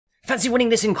Fancy winning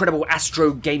this incredible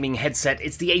Astro gaming headset?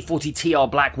 It's the A40 TR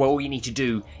Black, where all you need to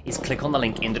do is click on the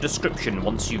link in the description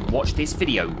once you've watched this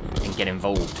video and get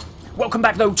involved. Welcome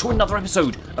back though to another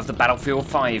episode of the Battlefield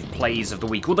 5 Plays of the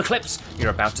Week. All the clips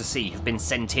you're about to see have been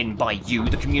sent in by you,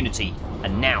 the community,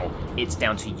 and now it's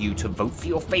down to you to vote for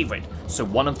your favourite, so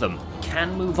one of them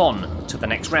can move on to the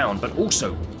next round, but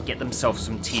also get themselves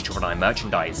some T-I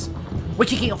merchandise. We're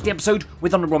kicking off the episode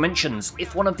with honourable mentions.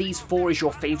 If one of these four is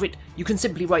your favourite, you can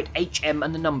simply write HM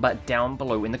and the number down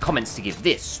below in the comments to give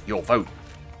this your vote.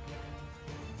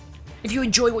 If you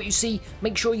enjoy what you see,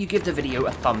 make sure you give the video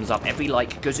a thumbs up. Every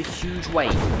like goes a huge way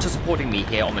to supporting me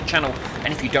here on the channel,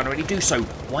 and if you don't already do so,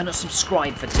 why not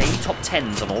subscribe for daily top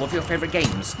 10s on all of your favourite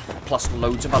games, plus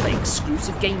loads of other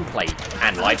exclusive gameplay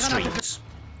and live streams.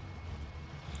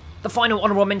 The final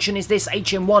honourable mention is this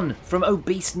HM1 from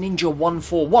Obese Ninja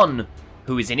 141,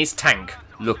 who is in his tank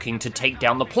looking to take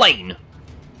down the plane.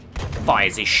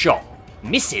 Fires his shot,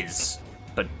 misses,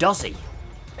 but does he?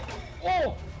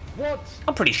 Oh! What?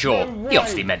 I'm pretty sure he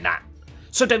obviously meant that.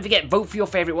 So don't forget, vote for your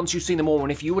favourite once you've seen them all,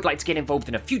 and if you would like to get involved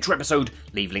in a future episode,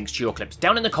 leave links to your clips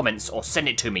down in the comments or send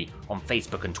it to me on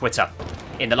Facebook and Twitter.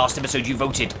 In the last episode you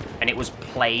voted, and it was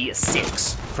Play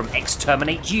 6 from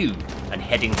Exterminate You and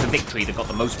Heading to Victory that got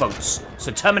the most votes.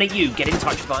 So Terminate You, get in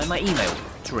touch via my email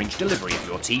to arrange delivery of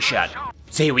your t-shirt.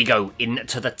 So here we go,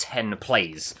 into the 10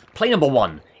 plays. Play number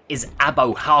 1 is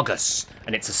Abo Hargus,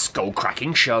 and it's a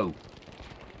skull-cracking show.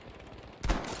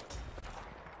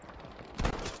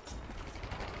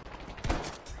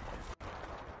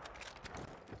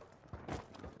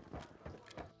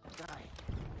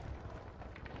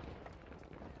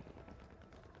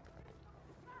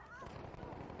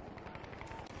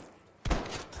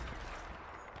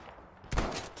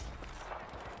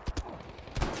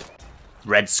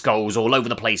 Red skulls all over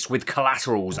the place with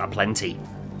collaterals aplenty.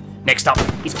 Next up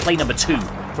is play number 2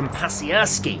 from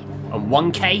Pasierski, and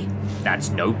 1K, that's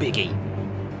no biggie.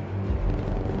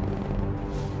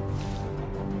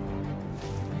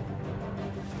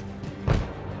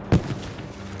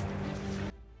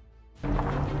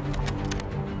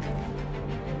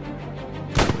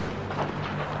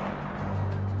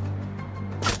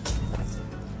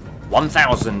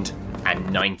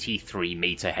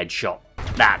 (1,093-meter headshot.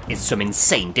 That is some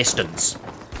insane distance.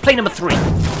 Play number 3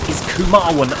 is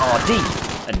Kumarwan RD,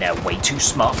 and they're way too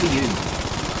smart for you.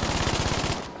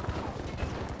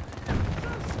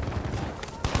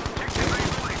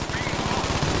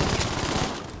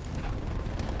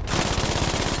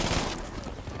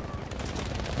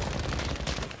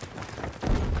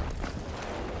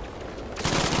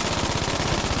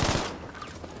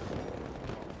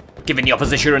 Giving the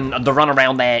opposition the run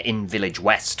around there in Village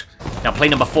West. Now play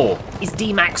number 4 is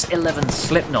D-Max 11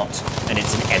 Slipknot, and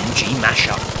it's an MG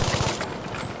mashup.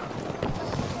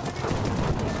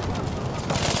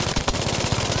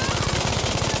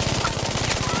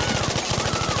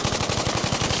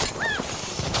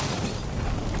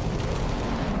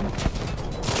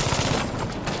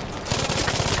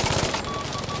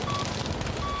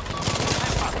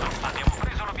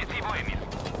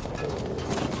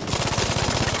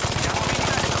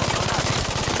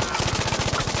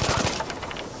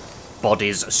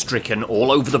 Bodies stricken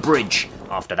all over the bridge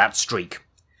after that streak.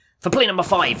 For play number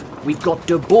 5, we've got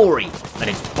Debori, and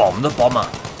it's Bomb the Bomber.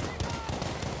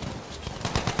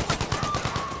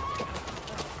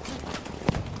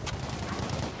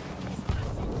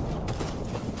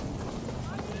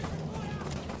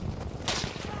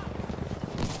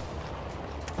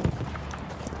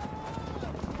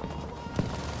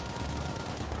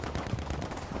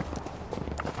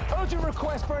 Urgent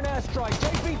request for an airstrike.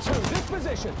 JB2, this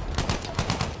position.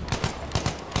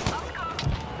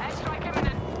 Airstrike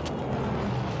imminent.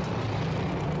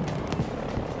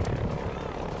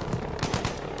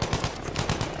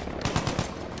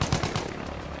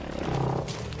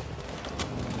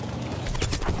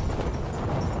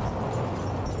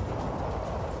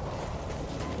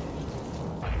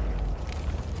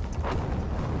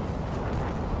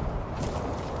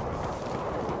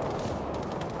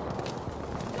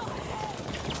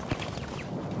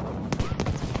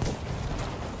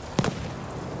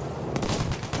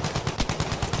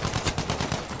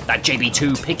 That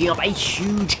JB2 picking up a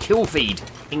huge kill feed,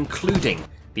 including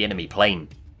the enemy plane.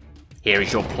 Here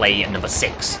is your play number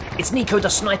 6. It's Nico the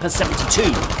Sniper 72,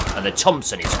 and the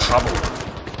Thompson is trouble.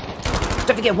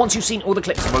 Don't forget, once you've seen all the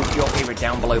clips, vote for your favourite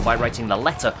down below by writing the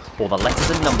letter or the letters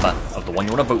and number of the one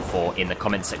you want to vote for in the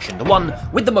comment section. The one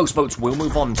with the most votes will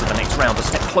move on to the next round, a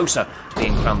step closer to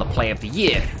being crowned the Player of the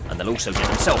Year, and they'll also get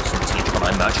themselves some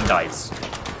T-I merchandise.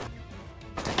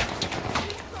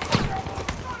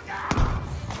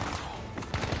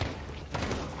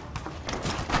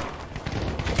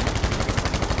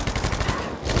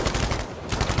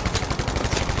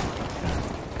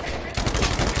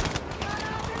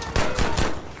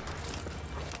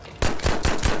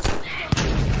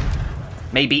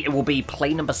 maybe it will be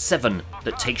play number 7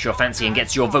 that takes your fancy and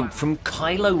gets your vote from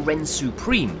Kylo Ren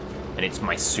Supreme, and it's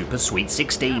my super sweet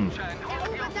 16.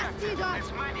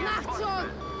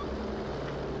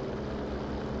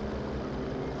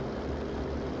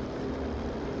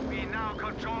 We now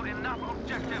control enough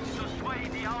objectives to sway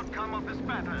the outcome of this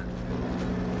battle.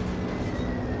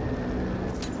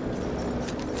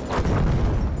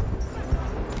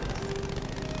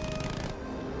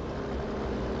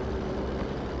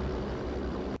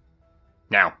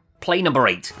 Now, play number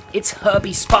 8. It's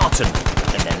Herbie Spartan,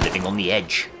 and they're living on the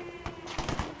edge.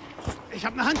 Ich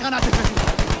hab eine Handgranate für Sie.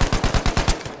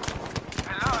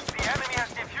 Alert, the enemy has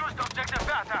defused objective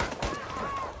Bertha.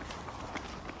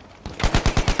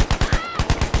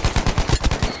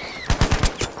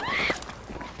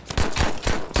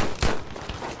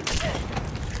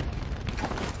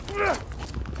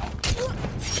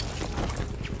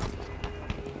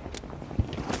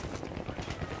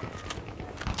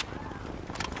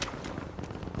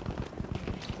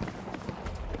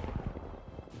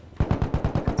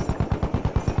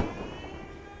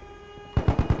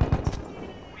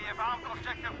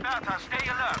 Objective Bertha, stay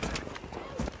alert.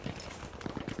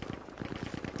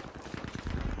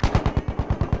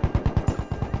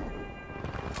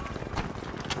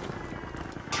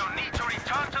 You need to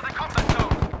return to the combat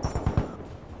zone.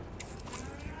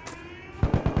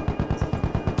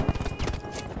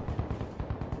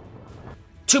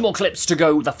 Two more clips to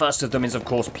go. The first of them is, of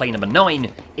course, play number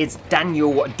 9. It's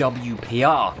Daniel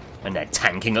WPR, and they're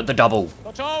tanking at the double.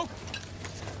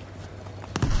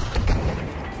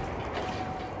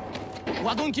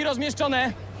 Ładunki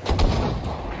rozmieszczone.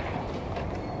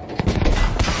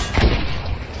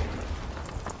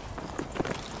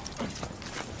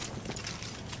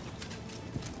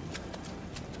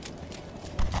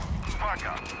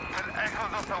 Uwaga, ten echo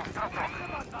został stracony.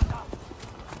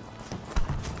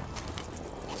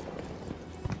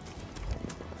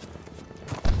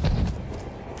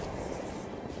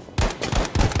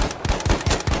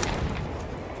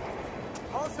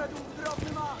 Poszedł w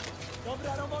drobny mach.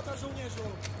 Dobra robota, żołnierzu.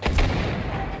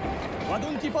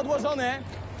 Ładunki podłożone.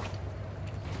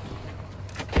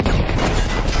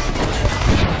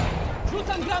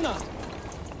 Rzucam granat.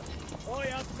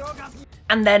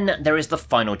 And then there is the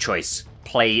final choice,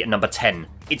 play number 10.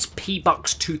 It's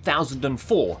P-Bucks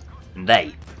 2004, and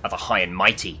they are the High and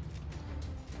Mighty.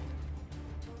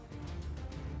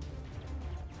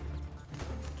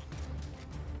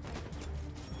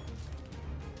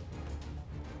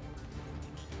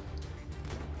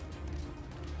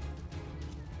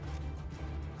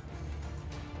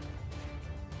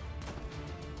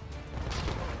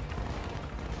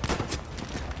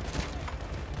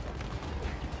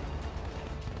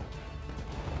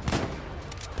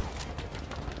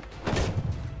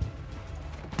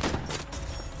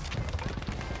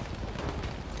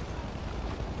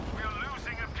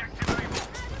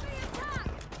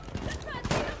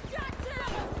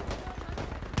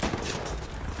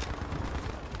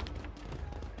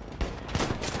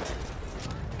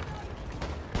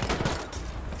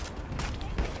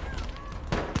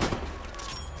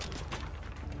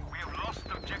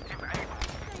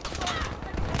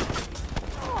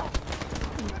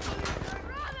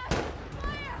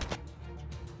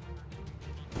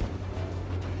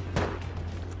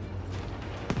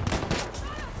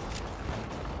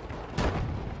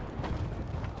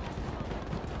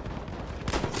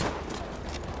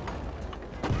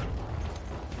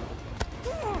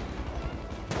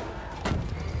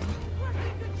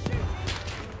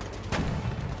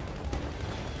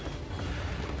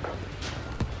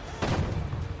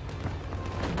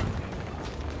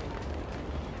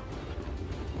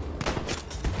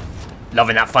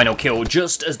 Loving that final kill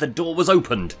just as the door was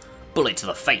opened. Bullet to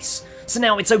the face. So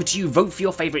now it's over to you. Vote for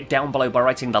your favourite down below by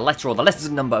writing the letter or the letters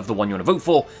and number of the one you want to vote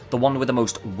for. The one with the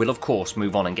most will, of course,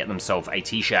 move on and get themselves a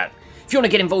t-shirt. If you want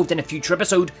to get involved in a future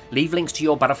episode, leave links to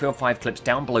your Battlefield 5 clips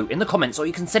down below in the comments, or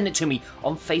you can send it to me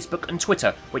on Facebook and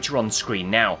Twitter, which are on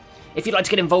screen now. If you'd like to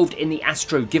get involved in the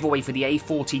Astro giveaway for the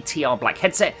A40 TR Black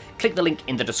headset, click the link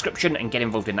in the description and get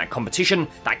involved in that competition.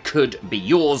 That could be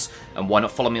yours. And why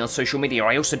not follow me on social media?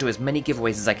 I also do as many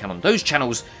giveaways as I can on those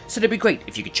channels, so it'd be great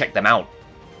if you could check them out.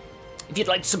 If you'd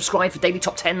like to subscribe for daily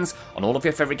top 10s on all of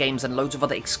your favourite games and loads of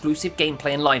other exclusive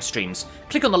gameplay and live streams,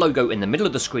 click on the logo in the middle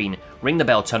of the screen, ring the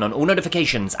bell, turn on all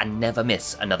notifications, and never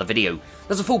miss another video.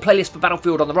 There's a full playlist for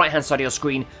Battlefield on the right hand side of your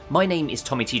screen. My name is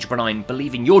Tommy T.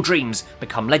 Believe in your dreams,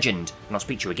 become legend, and I'll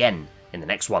speak to you again in the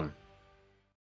next one.